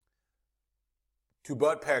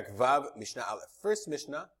Ketubot Perek Vav Mishnah Aleph. First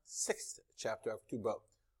Mishnah, 6th chapter of Ketubot.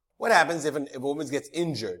 What happens if a woman gets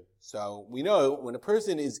injured? So we know when a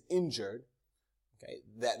person is injured, okay,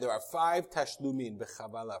 that there are 5 tashlumin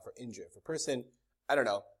b'chavala for injury. If a person,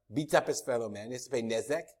 beats up his fellow man, he has to pay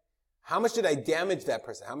nezek. How much did I damage that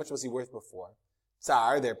person? How much was he worth before?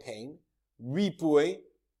 Tsar, their pain. Ripui,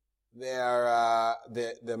 their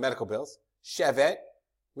medical bills. Shevet,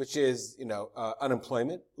 which is,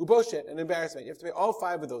 unemployment. Uboshet, an embarrassment. You have to pay all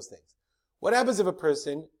 5 of those things. What happens if a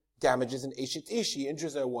person damages an eshet ish? He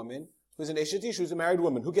injures a woman who's an eshet ish, who's a married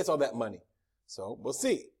woman. Who gets all that money? So, we'll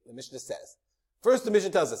see. The Mishnah says. First, the Mishnah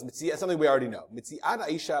tells us, something we already know.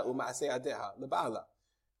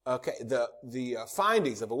 Okay, the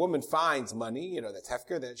findings of a woman finds money, that's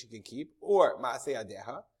hefker that she can keep, or ma'aseh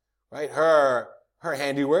adeha, right? Her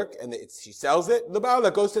handiwork, and she sells it. The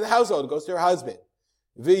ba'ala goes to the household, goes to her husband.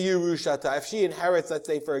 V'yirushata, if she inherits, let's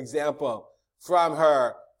say, for example, from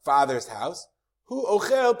her father's house, hu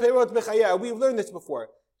ochel perot b'chaya. We've learned this before.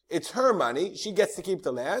 It's her money. She gets to keep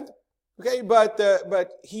the land. Okay, but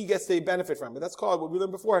he gets the benefit from it. That's called what we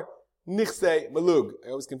learned before, nichsei malug. I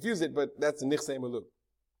always confuse it, but that's a nichsei malug.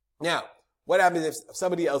 Now, what happens if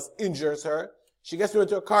somebody else injures her? She gets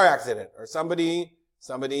into a car accident, or somebody,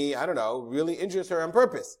 really injures her on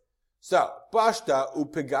purpose. So, bashta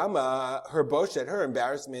upigama, her boshet, her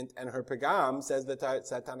embarrassment, and her pigam, says the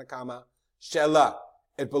Tanakama, shela.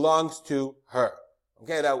 It belongs to her.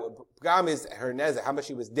 Okay, that pigam is her nezek, how much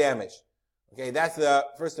she was damaged. Okay, that's the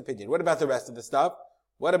first opinion. What about the rest of the stuff?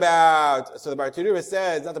 What about, so the Barturah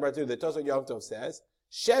says, not the Barturah, the Tosot Yom Tov says,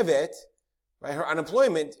 shevet, right, her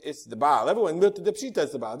unemployment is the Baal. Everyone, the Pshita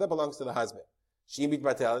is the Baal. That belongs to the husband. She's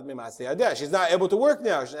not able to work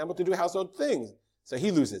now. She's not able to do household things. So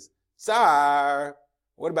he loses. Tsar,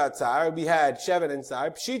 what about Tsar? We had Shevet and Tsar.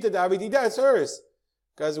 Pshita Davidida, it's hers.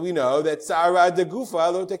 Because we know that Tsara de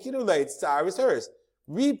Gufa lo tekirulate. Tsar is hers.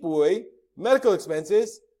 Ripui, medical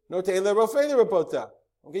expenses, no teila rofei rapota.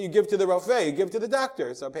 Okay, you give to the rofei, you give to the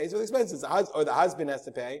doctor, so it pays for the expenses. Or the husband has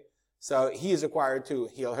to pay. So he is required to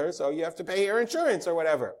heal her, so you have to pay her insurance or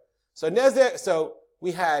whatever. So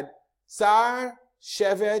we had Tsar,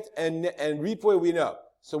 Shevet, and Ripui we know.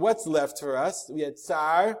 So what's left for us? We had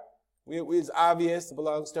Tsar, it's obvious, it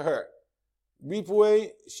belongs to her.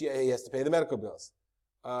 Ripui, he has to pay the medical bills.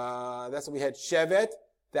 That's what we had. Shevet,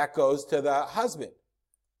 that goes to the husband.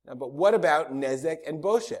 Now, but what about Nezek and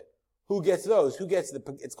Boshet? Who gets those?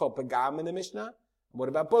 It's called Pagam in the Mishnah. What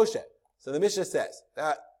about Boshet? So the Mishnah says,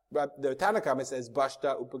 the Tanakama says,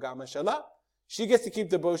 Bashta upagama shala. She gets to keep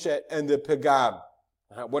the Boshet and the Pagam.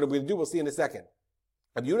 What are we going to do? We'll see in a second.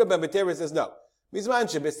 Rabbi Yehuda ben Betera says, no. Mizman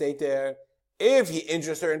shebeseiter, if he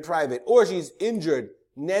injures her in private, or she's injured,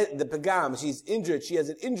 the Pagam, she's injured, she has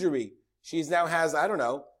an injury, she now has,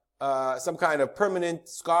 some kind of permanent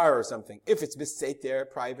scar or something. If it's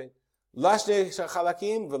beseiter, private, lashne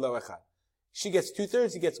chalakim v'lo echad. She gets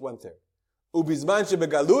 2/3, he gets 1/3. Ubizman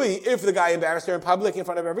shebegalui, if the guy embarrassed her in public in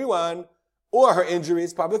front of everyone, or her injury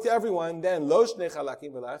is public to everyone, then lo shnei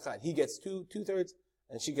chalakim v'lo echad. He gets 2/3,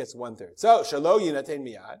 and she gets 1/3. So, shalo yinaten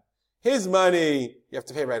miyad. His money, you have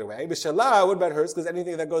to pay right away. But shalah, what about hers? Because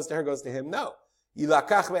anything that goes to her goes to him. No.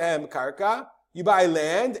 Yilakach mehem karka. You buy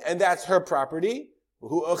land, and that's her property.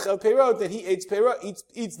 Who ochel perot, that he eats perot,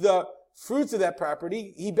 eats the fruits of that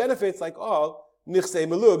property. He benefits like all nichsei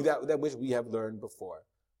malug, that which we have learned before.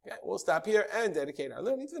 Okay, we'll stop here and dedicate our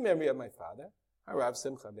learning to the memory of my father, Harav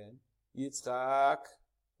Simcha ben Yitzchak.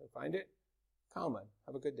 Find it? Kalman.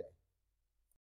 Have a good day.